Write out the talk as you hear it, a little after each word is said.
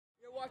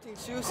watching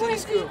Sioux City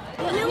School.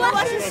 You're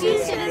watching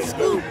Sioux City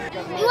School.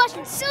 You're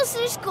watching Sioux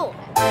City School.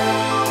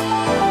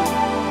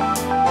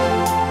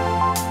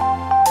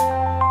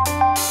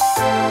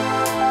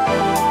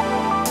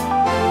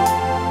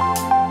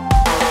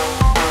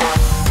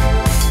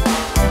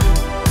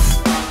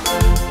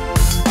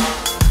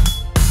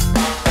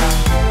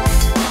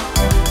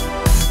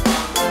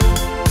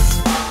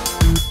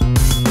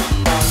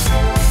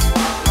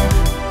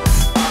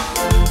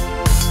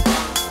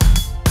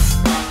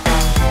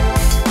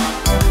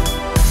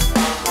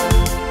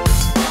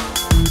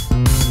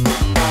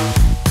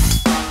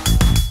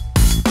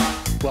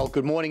 Well,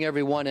 good morning,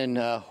 everyone, and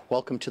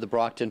welcome to the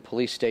Brockton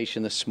Police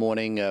Station this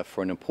morning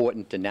for an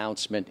important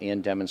announcement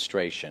and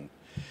demonstration.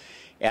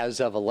 As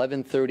of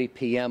 11:30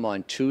 p.m.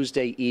 on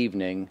Tuesday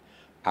evening,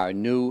 our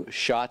new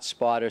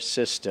ShotSpotter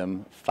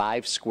system,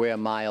 5 square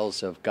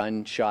miles of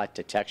gunshot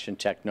detection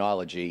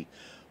technology,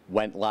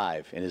 went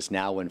live and is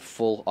now in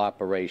full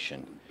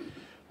operation.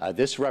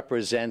 This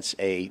represents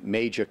a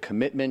major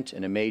commitment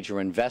and a major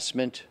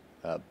investment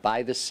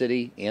by the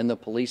city and the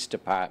police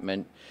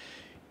department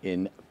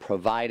in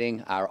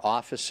providing our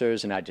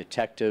officers and our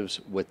detectives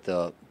with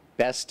the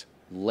best,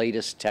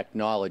 latest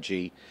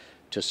technology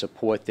to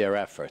support their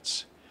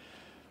efforts.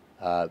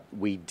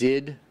 We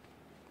did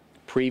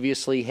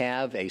previously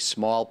have a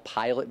small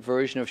pilot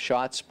version of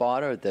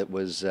ShotSpotter that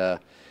was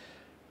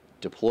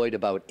deployed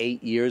about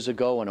 8 years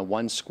ago in a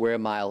 1 square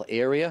mile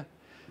area,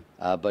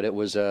 but it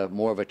was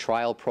more of a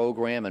trial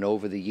program, and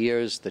over the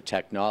years the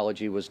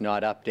technology was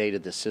not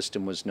updated, the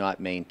system was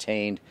not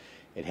maintained.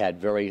 It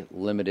had very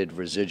limited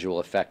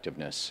residual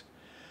effectiveness.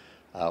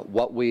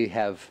 What we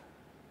have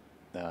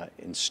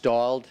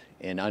installed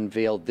and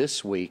unveiled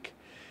this week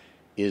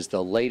is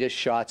the latest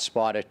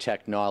ShotSpotter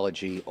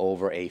technology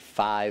over a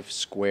 5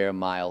 square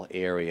mile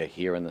area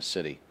here in the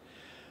city.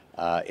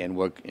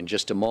 And in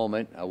just a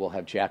moment, we'll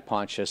have Jack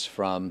Pontius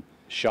from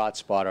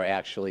ShotSpotter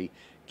actually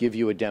give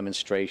you a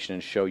demonstration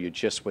and show you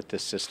just what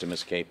this system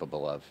is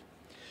capable of.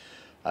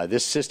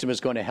 This system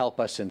is going to help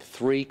us in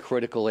 3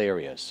 critical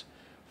areas.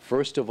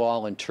 First of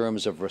all, in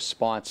terms of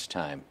response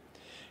time,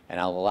 and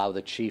I'll allow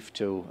the Chief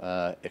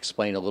to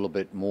explain a little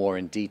bit more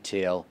in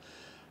detail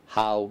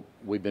how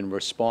we've been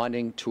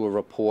responding to a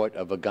report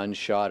of a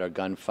gunshot or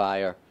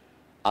gunfire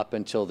up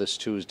until this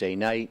Tuesday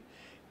night,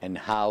 and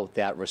how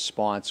that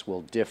response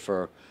will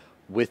differ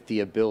with the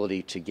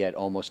ability to get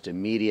almost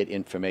immediate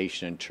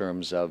information in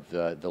terms of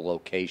the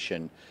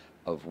location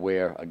of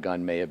where a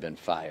gun may have been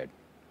fired.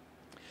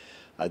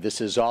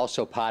 This is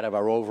also part of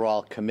our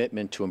overall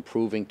commitment to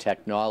improving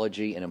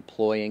technology and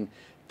employing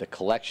the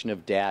collection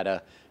of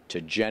data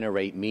to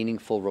generate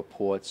meaningful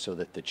reports so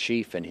that the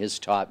Chief and his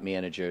top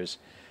managers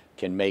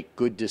can make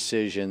good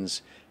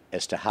decisions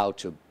as to how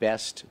to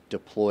best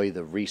deploy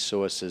the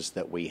resources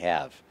that we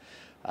have.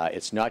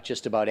 It's not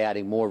just about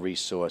adding more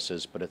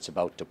resources, but it's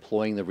about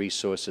deploying the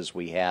resources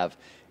we have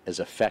as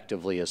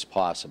effectively as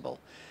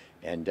possible.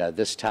 And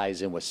this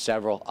ties in with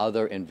several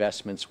other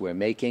investments we're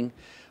making.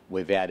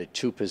 We've added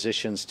 2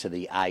 positions to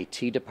the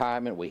IT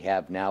department. We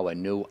have now a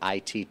new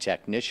IT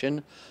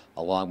technician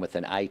along with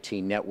an IT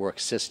network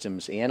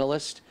systems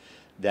analyst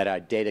that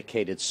are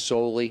dedicated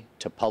solely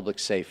to public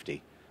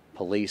safety,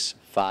 police,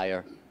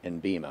 fire,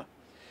 and BEMA.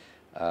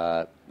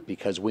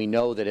 Because we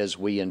know that as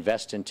we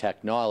invest in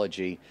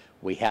technology,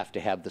 we have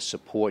to have the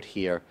support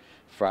here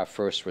for our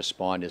first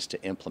responders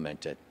to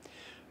implement it.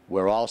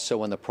 We're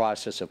also in the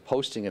process of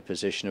posting a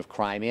position of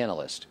crime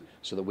analyst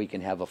so that we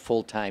can have a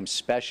full-time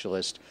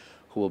specialist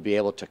who will be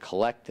able to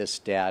collect this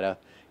data,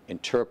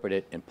 interpret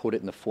it, and put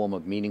it in the form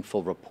of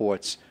meaningful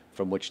reports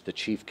from which the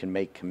Chief can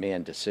make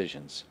command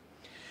decisions.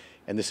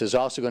 And this is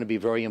also going to be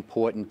very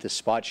important, the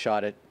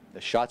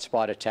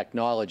ShotSpotter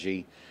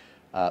technology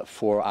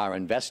for our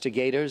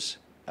investigators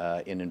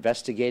in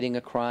investigating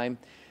a crime,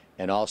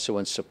 and also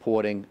in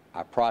supporting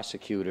our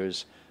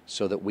prosecutors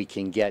so that we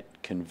can get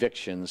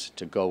convictions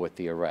to go with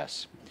the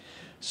arrests.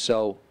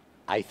 So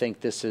I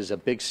think this is a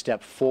big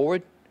step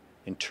forward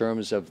in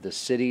terms of the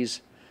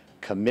city's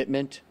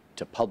commitment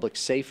to public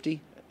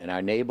safety in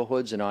our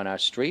neighborhoods and on our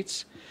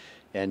streets.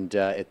 And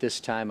at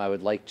this time, I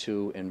would like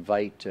to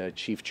invite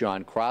Chief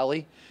John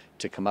Crowley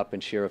to come up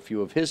and share a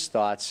few of his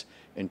thoughts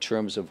in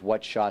terms of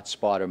what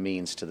ShotSpotter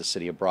means to the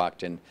city of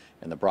Brockton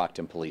and the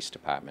Brockton Police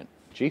Department.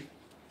 Chief?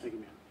 Thank you,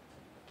 ma'am.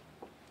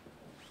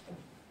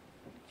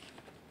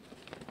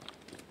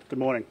 Good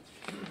morning.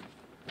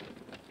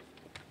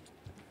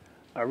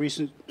 Our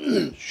recent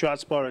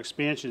ShotSpotter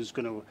expansion is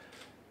going to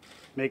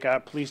make our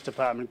police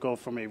department go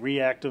from a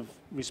reactive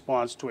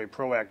response to a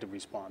proactive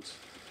response.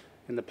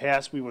 In the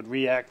past, we would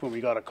react when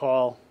we got a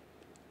call.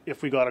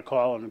 If we got a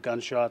call on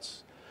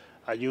gunshots,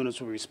 our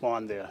units would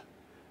respond there.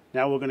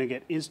 Now we're going to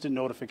get instant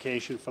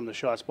notification from the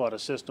ShotSpotter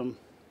system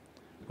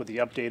with the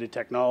updated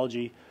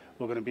technology.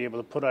 We're going to be able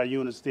to put our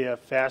units there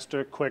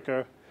faster,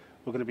 quicker.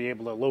 We're going to be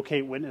able to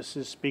locate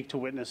witnesses, speak to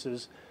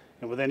witnesses,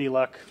 and with any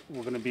luck,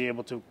 we're going to be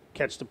able to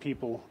catch the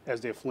people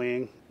as they're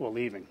fleeing or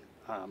leaving.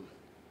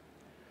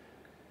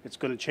 It's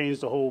going to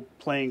change the whole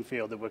playing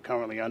field that we're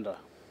currently under.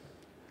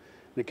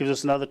 It gives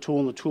us another tool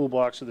in the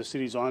toolbox of the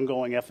city's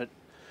ongoing effort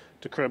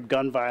to curb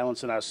gun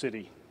violence in our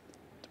city.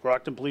 The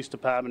Brockton Police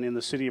Department and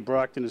the City of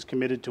Brockton is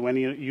committed to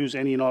use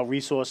any and all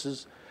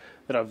resources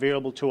that are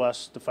available to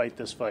us to fight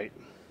this fight,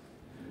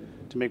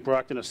 to make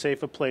Brockton a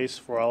safer place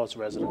for all its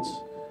residents.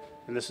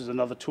 And this is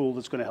another tool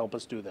that's going to help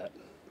us do that.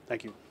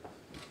 Thank you.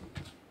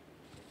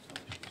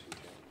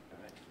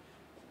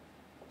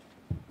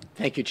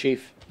 Thank you,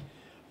 Chief.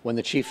 When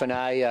the Chief and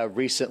I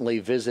recently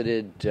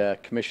visited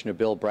Commissioner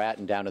Bill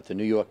Bratton down at the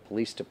New York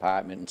Police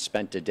Department and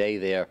spent a day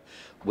there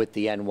with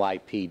the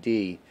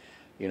NYPD,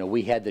 you know,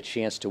 we had the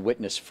chance to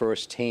witness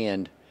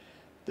firsthand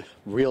the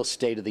real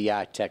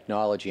state-of-the-art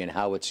technology and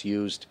how it's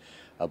used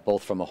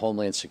both from a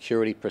Homeland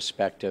Security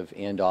perspective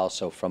and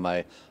also from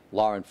a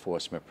law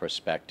enforcement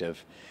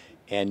perspective.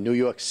 And New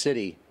York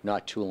City,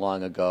 not too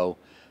long ago,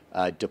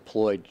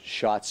 deployed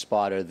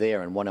ShotSpotter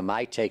there. And one of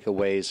my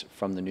takeaways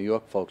from the New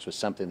York folks was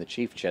something the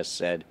Chief just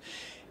said.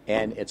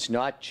 And it's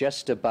not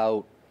just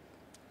about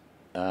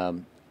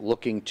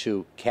looking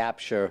to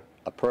capture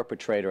a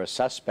perpetrator, a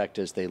suspect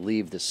as they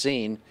leave the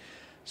scene.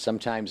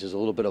 Sometimes there's a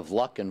little bit of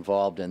luck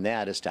involved in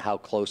that as to how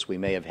close we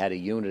may have had a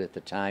unit at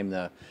the time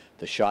the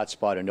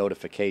ShotSpotter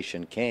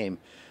notification came.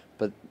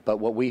 But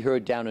what we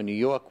heard down in New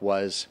York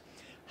was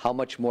how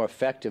much more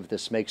effective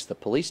this makes the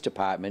police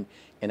department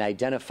in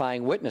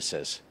identifying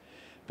witnesses.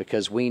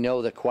 Because we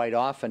know that quite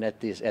often at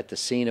the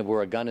scene of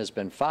where a gun has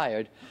been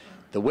fired,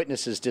 the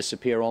witnesses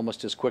disappear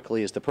almost as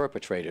quickly as the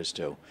perpetrators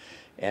do.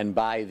 And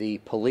by the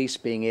police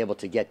being able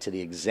to get to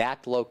the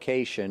exact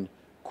location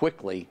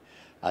quickly,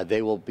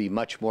 they will be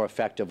much more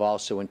effective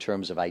also in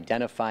terms of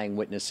identifying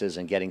witnesses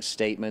and getting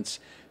statements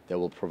that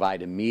will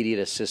provide immediate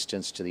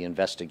assistance to the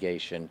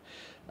investigation.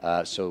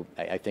 So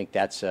I think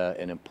that's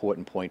an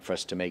important point for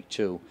us to make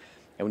too.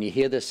 And when you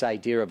hear this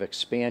idea of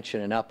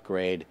expansion and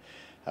upgrade,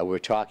 we were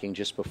talking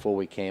just before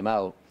we came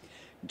out.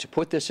 To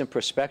put this in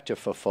perspective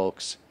for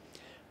folks,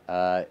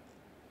 that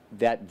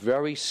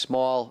very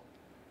small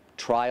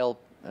trial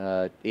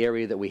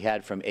area that we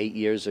had from 8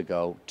 years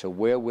ago to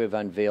where we've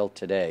unveiled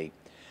today,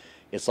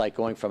 it's like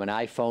going from an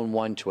iPhone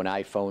 1 to an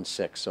iPhone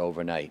 6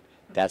 overnight.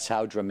 That's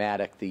how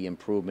dramatic the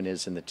improvement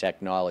is in the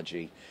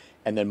technology.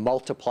 And then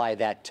multiply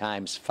that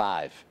times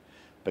 5,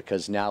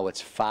 because now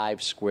it's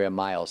 5 square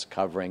miles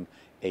covering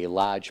a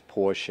large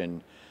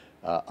portion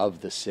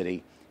of the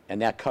city.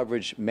 And that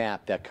coverage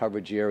map, that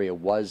coverage area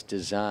was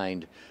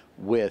designed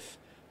with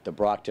the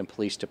Brockton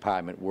Police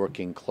Department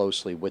working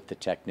closely with the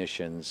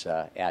technicians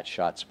at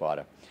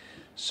ShotSpotter.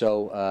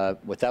 So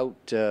without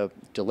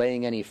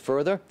delaying any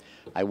further,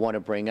 I want to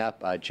bring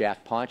up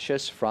Jack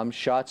Pontius from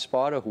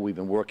ShotSpotter, who we've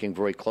been working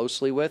very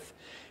closely with.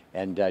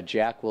 And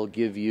Jack will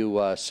give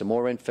you some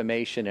more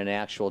information and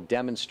actual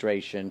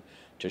demonstration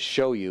to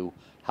show you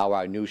how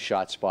our new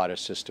ShotSpotter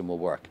system will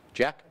work.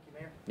 Jack? Thank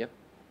you, Mayor. Yep.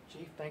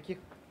 Chief, thank you.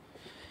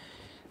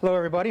 Hello,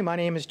 everybody. My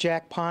name is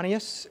Jack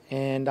Pontius,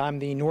 and I'm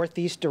the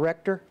Northeast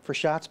Director for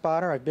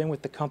ShotSpotter. I've been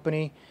with the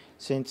company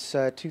since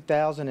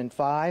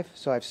 2005,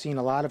 so I've seen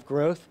a lot of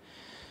growth.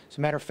 As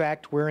a matter of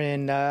fact, we're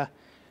in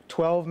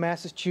 12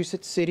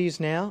 Massachusetts cities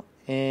now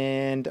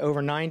and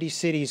over 90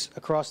 cities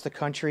across the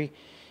country,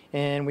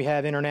 and we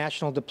have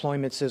international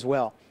deployments as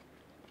well.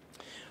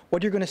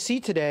 What you're going to see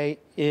today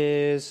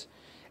is,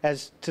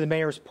 as to the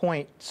Mayor's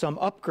point, some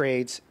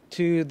upgrades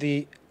to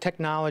the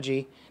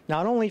technology,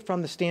 not only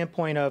from the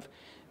standpoint of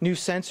new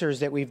sensors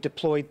that we've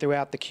deployed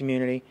throughout the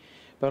community,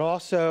 but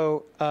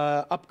also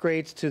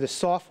upgrades to the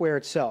software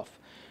itself.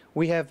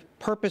 We have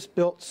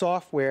purpose-built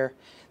software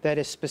that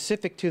is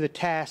specific to the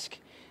task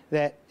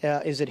that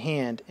is at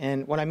hand.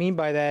 And what I mean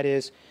by that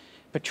is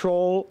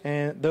patrol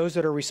and those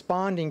that are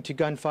responding to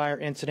gunfire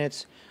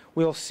incidents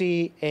will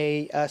see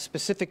a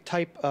specific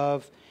type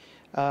of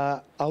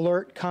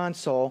alert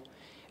console.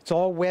 It's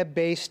all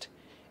web-based.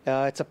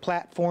 It's a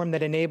platform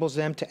that enables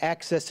them to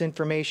access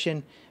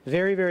information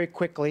very, very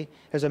quickly.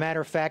 As a matter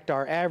of fact,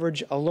 our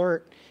average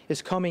alert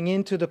is coming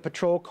into the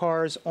patrol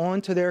cars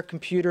onto their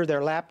computer,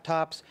 their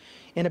laptops,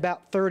 in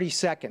about 30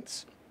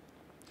 seconds.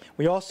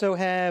 We also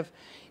have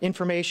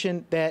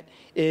information that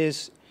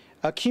is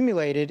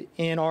accumulated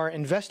in our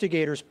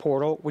investigators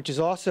portal, which is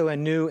also a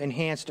new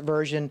enhanced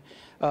version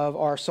of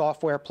our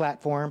software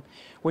platform,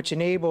 which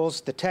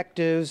enables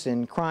detectives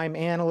and crime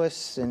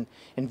analysts and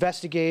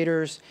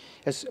investigators,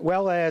 as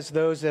well as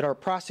those that are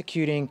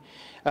prosecuting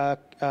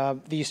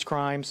these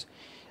crimes,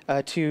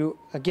 to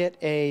get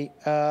a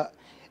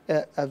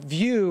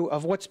view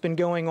of what's been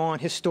going on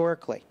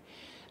historically.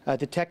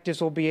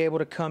 Detectives will be able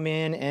to come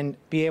in and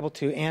be able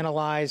to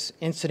analyze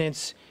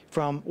incidents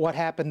from what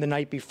happened the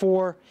night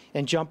before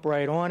and jump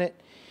right on it.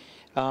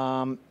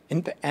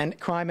 And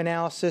crime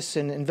analysis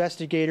and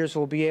investigators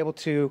will be able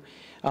to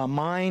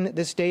mine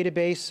this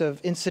database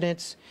of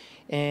incidents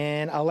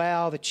and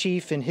allow the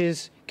chief and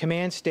his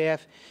command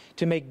staff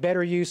to make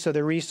better use of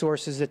the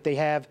resources that they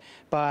have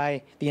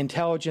by the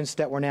intelligence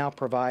that we're now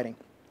providing,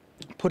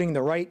 putting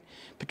the right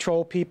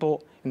patrol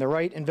people and the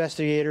right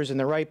investigators in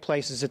the right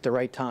places at the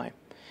right time.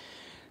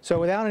 So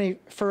without any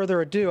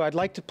further ado, I'd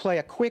like to play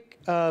a quick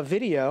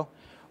video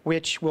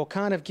which will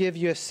kind of give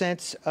you a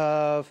sense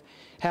of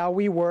how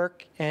we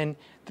work and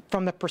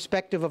from the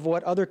perspective of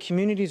what other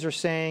communities are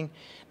saying,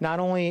 not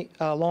only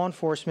law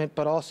enforcement,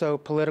 but also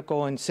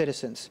political and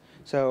citizens.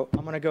 So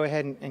I'm going to go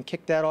ahead and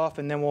kick that off,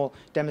 and then we'll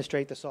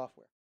demonstrate the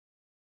software.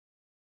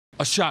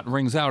 A shot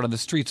rings out on the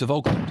streets of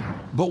Oakland.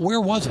 But where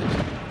was it?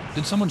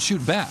 Did someone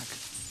shoot back?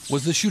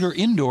 Was the shooter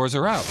indoors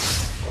or out?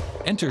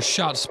 Enter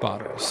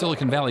ShotSpotter,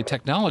 Silicon Valley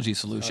technology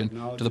solution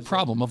to the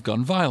problem of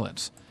gun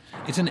violence.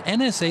 It's an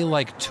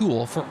NSA-like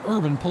tool for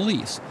urban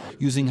police,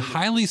 using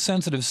highly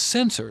sensitive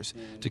sensors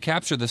to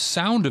capture the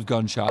sound of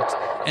gunshots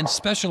and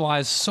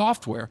specialized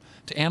software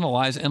to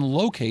analyze and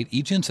locate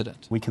each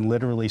incident. We can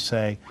literally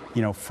say,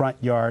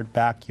 front yard,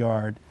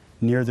 backyard,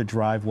 near the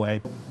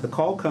driveway. The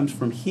call comes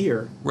from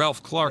here.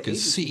 Ralph Clark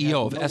is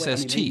CEO of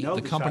SST,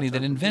 the company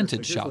that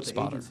invented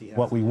ShotSpotter.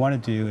 What we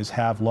want to do is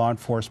have law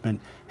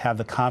enforcement have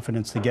the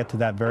confidence to get to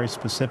that very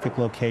specific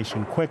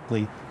location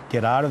quickly,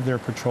 get out of their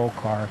patrol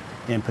car,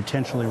 and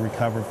potentially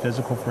recover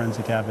physical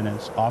forensic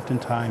evidence,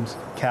 oftentimes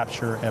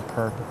capture at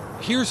perp.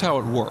 Here's how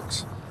it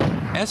works.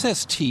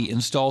 SST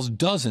installs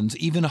dozens,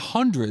 even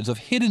hundreds of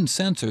hidden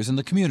sensors in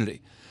the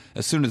community.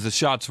 As soon as the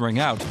shots ring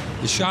out,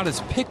 the shot is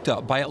picked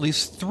up by at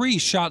least 3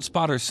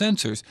 ShotSpotter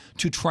sensors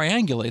to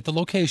triangulate the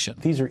location.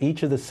 These are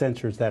each of the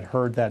sensors that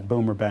heard that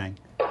boomer bang.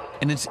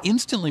 And it's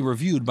instantly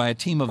reviewed by a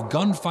team of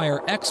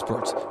gunfire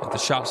experts at the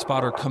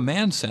ShotSpotter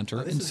Command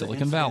Center in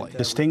Silicon Valley.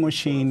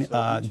 Distinguishing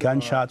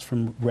gunshots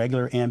from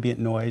regular ambient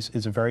noise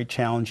is a very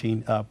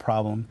challenging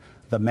problem.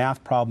 The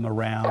math problem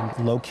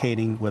around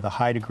locating with a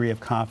high degree of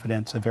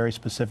confidence a very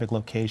specific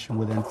location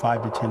within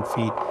 5 to 10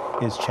 feet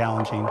is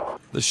challenging.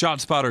 The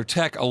ShotSpotter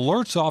tech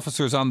alerts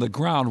officers on the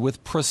ground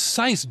with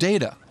precise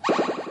data.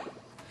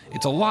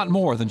 It's a lot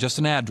more than just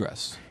an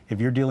address. If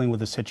you're dealing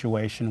with a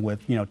situation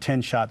with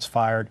 10 shots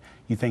fired,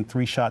 you think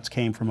 3 shots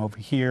came from over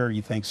here,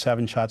 you think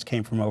 7 shots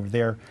came from over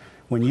there.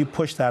 When you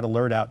push that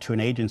alert out to an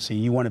agency,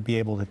 you want to be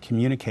able to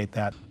communicate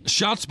that.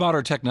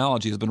 ShotSpotter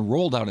technology has been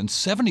rolled out in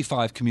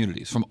 75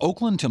 communities, from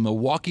Oakland to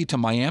Milwaukee to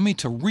Miami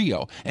to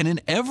Rio, and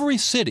in every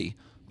city,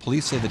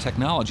 police say the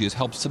technology has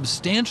helped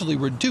substantially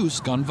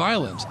reduce gun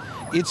violence.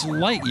 It's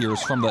light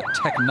years from the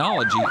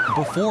technology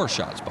before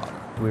ShotSpotter.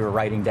 We were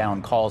writing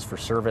down calls for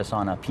service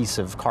on a piece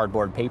of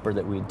cardboard paper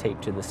that we'd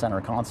taped to the center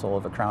console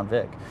of a Crown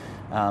Vic.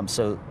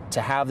 So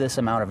to have this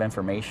amount of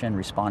information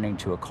responding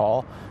to a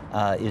call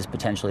is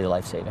potentially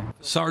life-saving.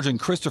 Sergeant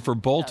Christopher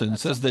Bolton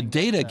says the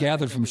data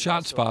gathered from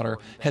ShotSpotter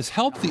has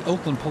helped the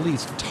Oakland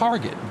police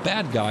target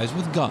bad guys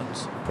with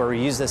guns. Where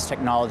we use this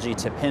technology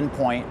to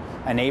pinpoint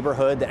a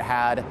neighborhood that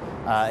had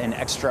an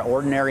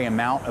extraordinary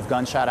amount of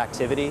gunshot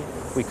activity.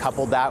 We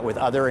coupled that with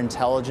other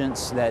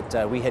intelligence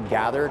that we had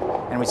gathered,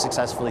 and we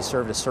successfully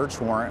served a search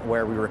warrant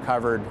where we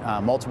recovered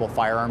multiple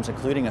firearms,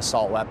 including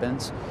assault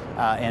weapons,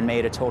 and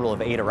made a total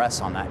of 8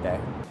 arrests on that day.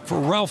 For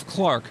Ralph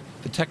Clark,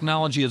 the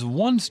technology is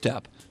one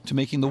step to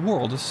making the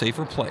world a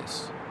safer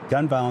place.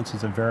 Gun violence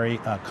is a very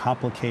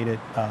complicated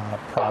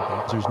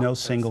problem. There's no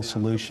single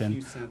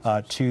solution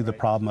to the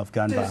problem of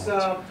gun violence. This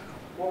is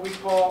what we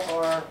call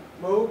our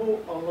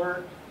mobile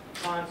alert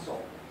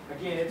console.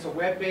 Again, it's a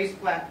web-based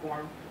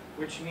platform,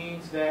 which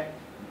means that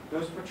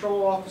those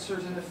patrol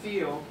officers in the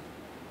field,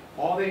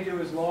 all they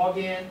do is log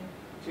in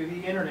to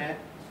the internet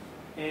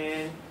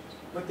and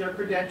put their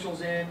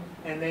credentials in,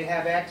 and they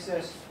have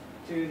access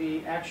to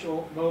the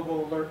actual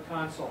mobile alert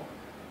console,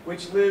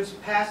 which lives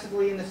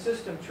passively in the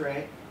system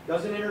tray,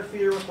 doesn't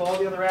interfere with all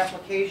the other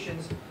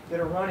applications that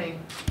are running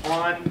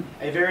on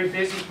a very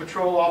busy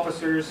patrol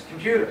officer's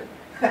computer.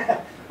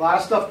 A lot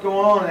of stuff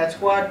going on in that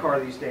squad car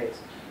these days.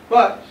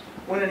 But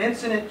when an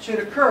incident should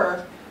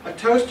occur, a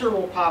toaster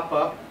will pop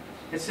up.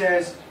 It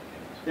says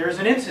there's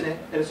an incident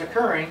that is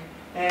occurring,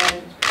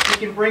 and he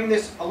can bring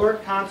this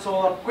alert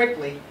console up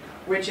quickly,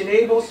 which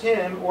enables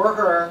him or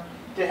her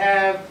to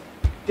have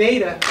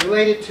data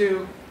related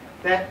to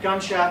that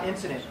gunshot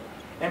incident.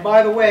 And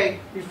by the way,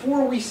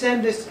 before we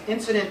send this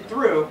incident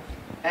through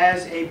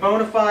as a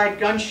bona fide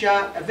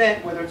gunshot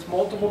event, whether it's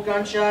multiple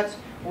gunshots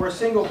or a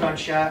single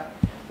gunshot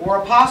or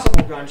a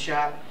possible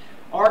gunshot,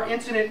 our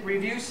Incident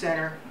Review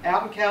Center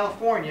out in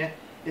California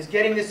is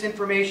getting this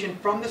information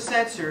from the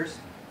sensors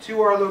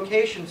to our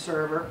location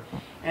server,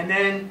 and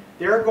then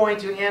they're going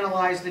to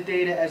analyze the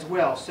data as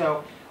well.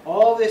 So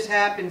all this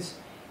happens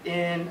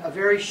in a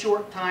very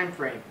short time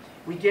frame.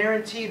 We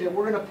guarantee that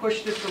we're going to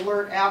push this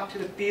alert out to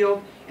the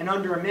field in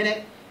under a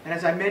minute, and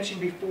as I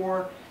mentioned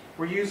before,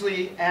 we're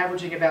usually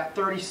averaging about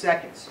 30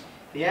 seconds.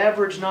 The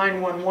average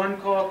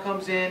 911 call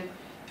comes in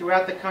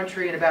throughout the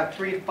country in about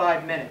 3 to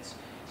 5 minutes.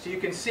 So you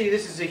can see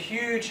this is a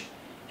huge,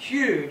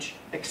 huge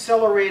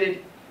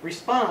accelerated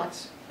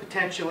response,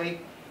 potentially,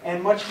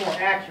 and much more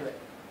accurate.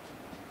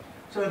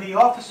 So the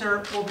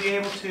officer will be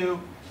able to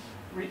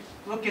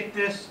look at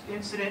this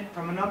incident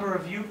from a number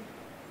of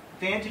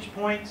vantage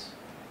points.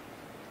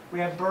 We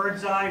have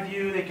bird's eye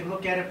view. They can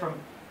look at it from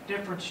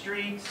different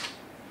streets,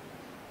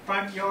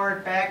 front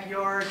yard,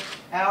 backyard,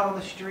 out on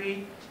the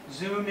street,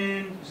 zoom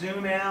in,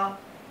 zoom out.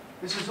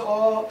 This is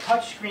all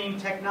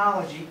touchscreen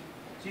technology.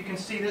 So you can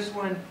see this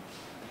one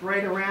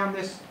right around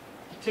this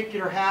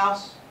particular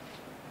house.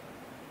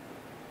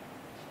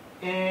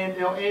 and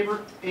they'll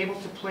able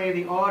to play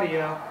the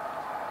audio.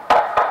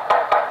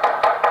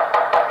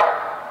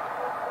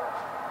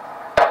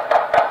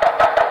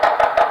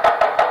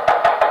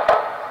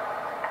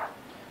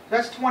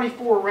 That's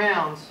 24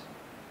 rounds,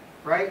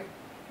 right,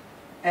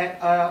 at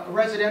a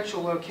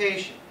residential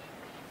location.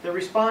 The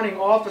responding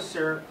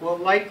officer will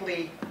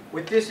likely,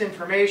 with this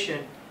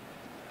information,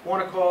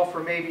 want to call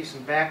for maybe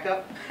some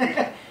backup,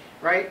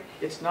 right?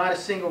 It's not a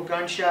single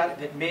gunshot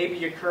that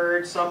maybe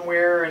occurred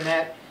somewhere in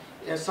that,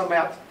 some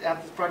out the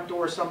front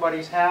door of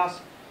somebody's house.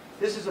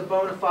 This is a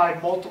bona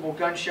fide multiple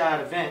gunshot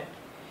event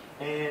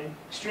and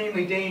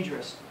extremely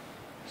dangerous.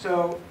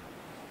 So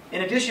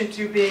in addition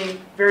to being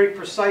very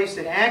precise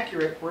and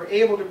accurate, we're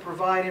able to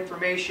provide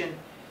information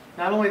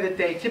not only that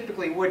they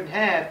typically wouldn't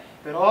have,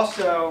 but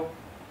also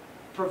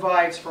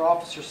provides for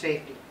officer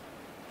safety.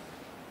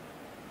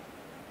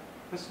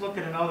 Let's look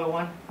at another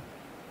one.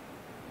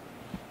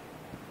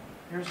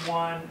 Here's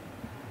one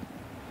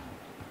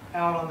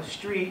out on the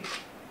street.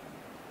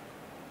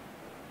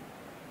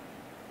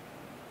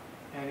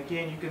 And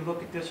again, you can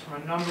look at this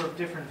from a number of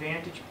different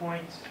vantage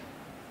points.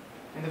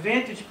 And the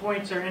vantage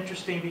points are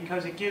interesting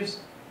because it gives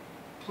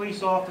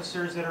police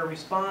officers that are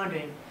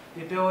responding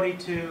the ability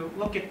to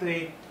look at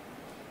the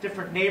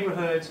different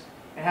neighborhoods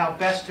and how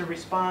best to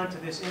respond to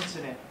this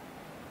incident.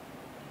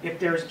 If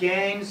there's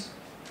gangs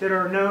that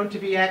are known to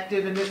be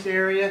active in this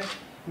area,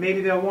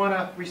 maybe they'll want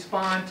to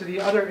respond to the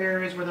other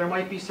areas where there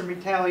might be some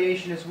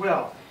retaliation as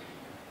well.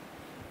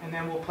 And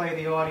then we'll play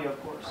the audio,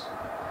 of course.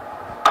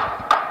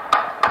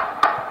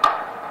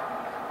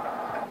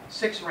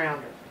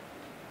 6-rounder.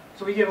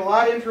 So we give a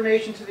lot of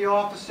information to the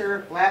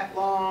officer, lat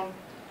long,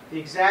 the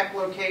exact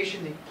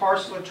location, the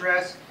parcel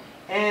address,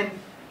 and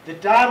the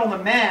dot on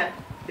the map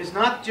is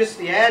not just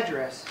the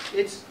address.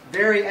 It's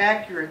very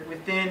accurate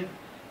within,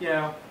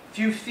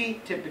 few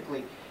feet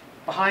typically.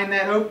 Behind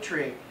that oak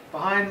tree.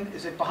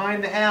 Is it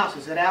behind the house?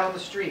 Is it out on the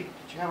street?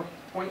 Did you have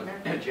a point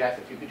there? Jack,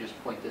 if you could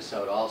just point this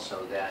out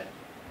also, that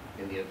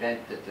in the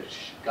event that the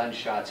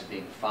gunshots are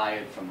being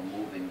fired from a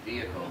moving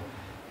vehicle,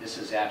 this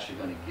is actually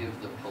going to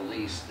give the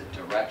police the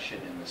direction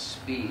and the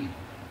speed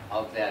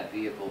of that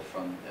vehicle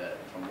from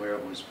where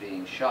it was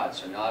being shot.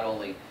 So not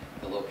only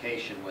the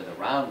location where the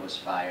round was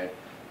fired,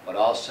 but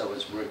also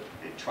as we're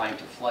trying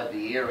to flood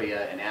the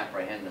area and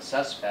apprehend the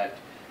suspect,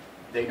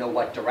 they know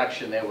what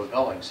direction they were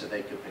going, so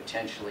they could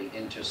potentially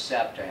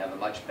intercept or have a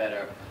much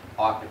better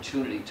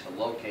opportunity to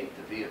locate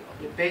the vehicle.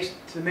 Based,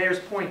 to the mayor's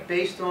point,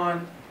 based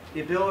on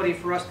the ability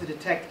for us to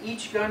detect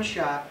each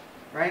gunshot,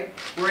 right,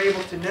 we're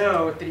able to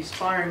know that he's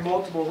firing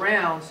multiple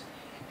rounds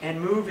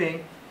and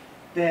moving,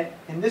 that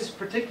in this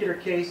particular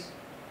case,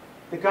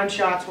 the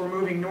gunshots were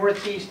moving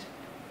northeast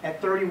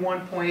at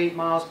 31.8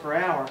 miles per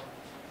hour.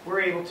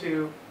 We're able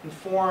to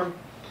inform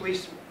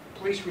police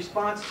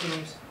response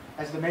teams,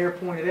 as the mayor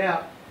pointed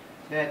out,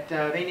 that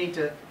they need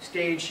to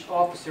stage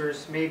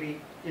officers maybe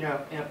in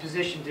a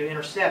position to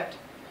intercept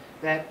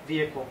that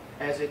vehicle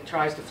as it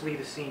tries to flee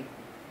the scene.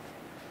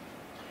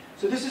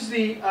 So this is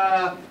the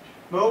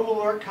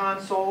mobile alert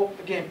console,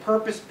 again,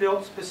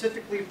 purpose-built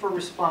specifically for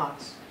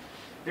response.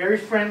 Very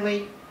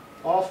friendly,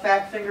 all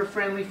fat finger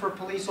friendly for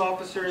police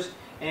officers,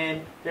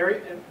 and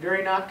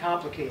very not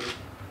complicated.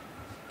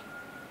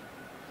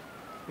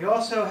 We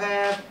also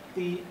have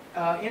the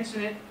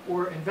incident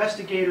or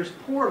investigators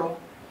portal,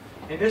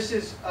 and this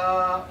is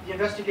the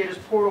investigators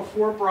portal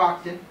for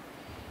Brockton.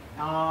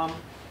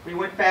 We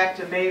went back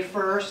to May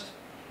 1st,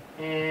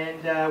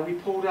 and we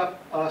pulled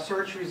up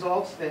search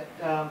results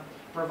that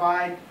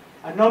provide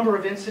a number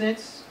of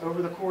incidents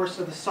over the course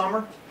of the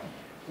summer,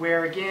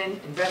 where again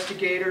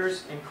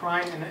investigators and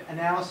crime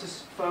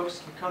analysis folks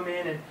can come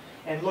in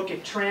and look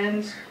at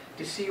trends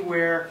to see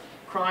where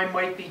crime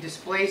might be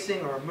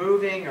displacing or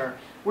moving, or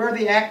where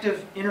the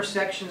active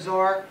intersections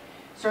are.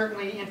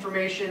 Certainly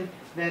information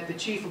that the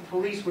chief of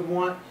police would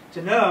want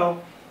to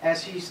know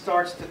as he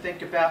starts to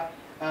think about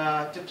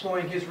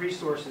deploying his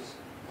resources.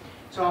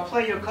 So I'll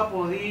play you a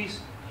couple of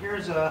these.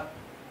 Here's a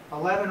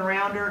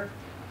 11-rounder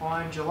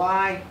on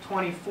July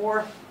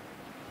 24th.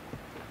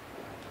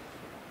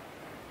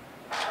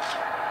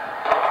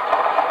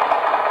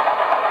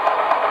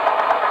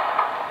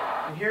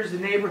 And here's the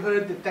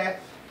neighborhood that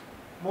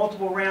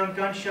multiple round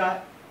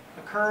gunshot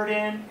occurred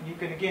in. And you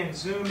can again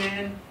zoom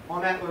in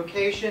on that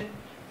location.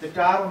 The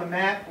dot on the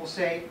map will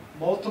say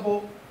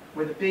multiple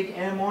with a big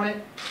M on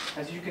it.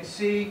 As you can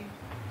see,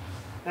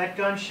 that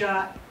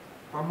gunshot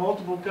or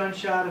multiple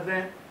gunshot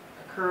event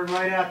occurred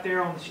right out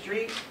there on the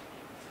street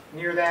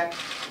near that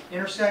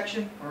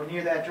intersection or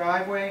near that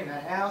driveway in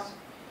that house.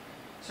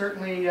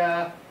 Certainly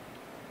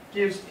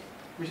gives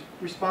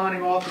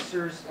responding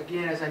officers,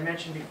 again, as I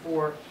mentioned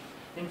before,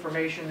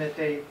 information that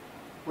they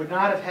would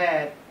not have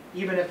had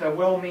even if a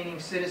well-meaning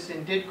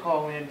citizen did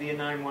call in via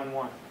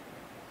 911.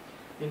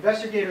 The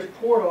investigators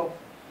portal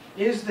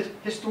is the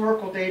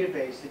historical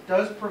database. It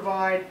does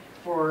provide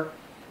for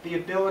the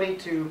ability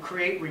to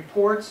create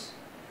reports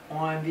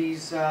on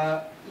these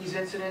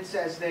incidents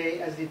as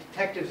the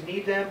detectives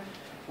need them.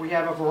 We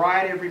have a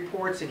variety of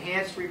reports,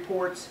 enhanced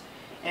reports,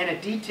 and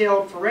a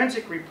detailed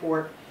forensic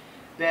report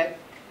that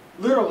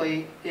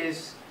literally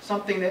is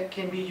something that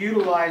can be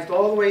utilized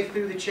all the way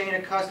through the chain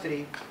of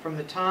custody from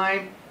the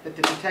time that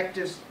the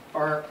detectives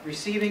are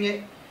receiving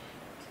it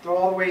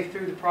all the way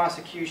through the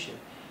prosecution.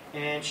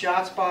 And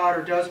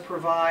ShotSpotter does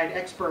provide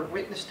expert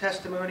witness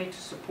testimony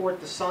to support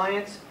the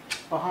science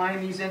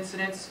behind these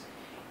incidents.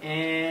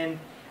 And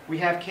we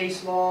have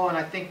case law in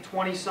I think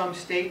 20-some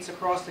states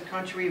across the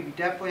country. We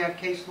definitely have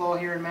case law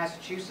here in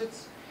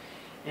Massachusetts.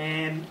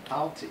 And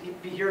I'll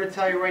be here to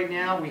tell you right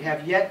now, we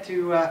have yet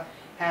to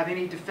have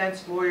any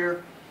defense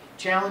lawyer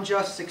challenge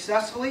us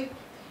successfully,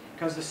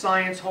 because the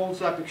science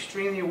holds up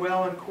extremely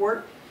well in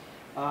court,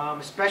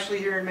 especially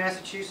here in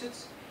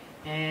Massachusetts.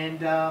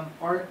 And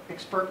our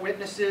expert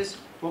witnesses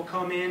will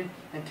come in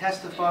and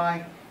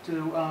testify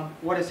to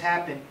what has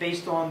happened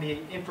based on the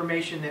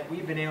information that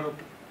we've been able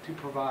to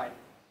provide.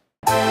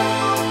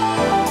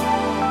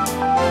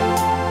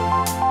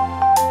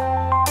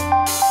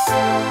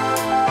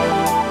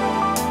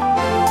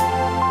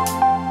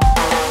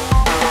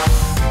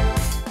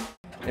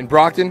 In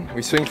Brockton,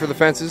 we swing for the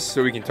fences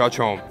so we can touch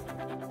home.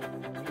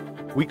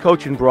 We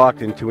coach in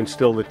Brockton to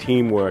instill the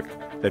teamwork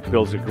that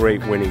builds a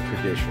great winning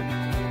tradition.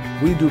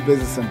 We do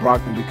business in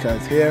Brockton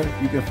because here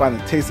you can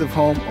find a taste of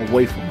home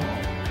away from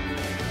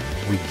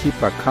home. We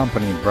keep our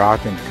company in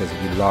Brockton because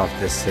we love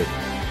this city.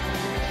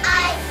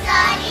 I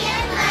study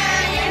and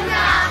learn in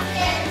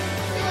Brockton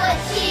to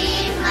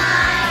achieve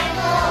my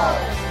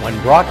goals.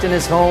 When Brockton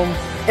is home,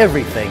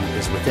 everything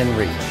is within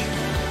reach.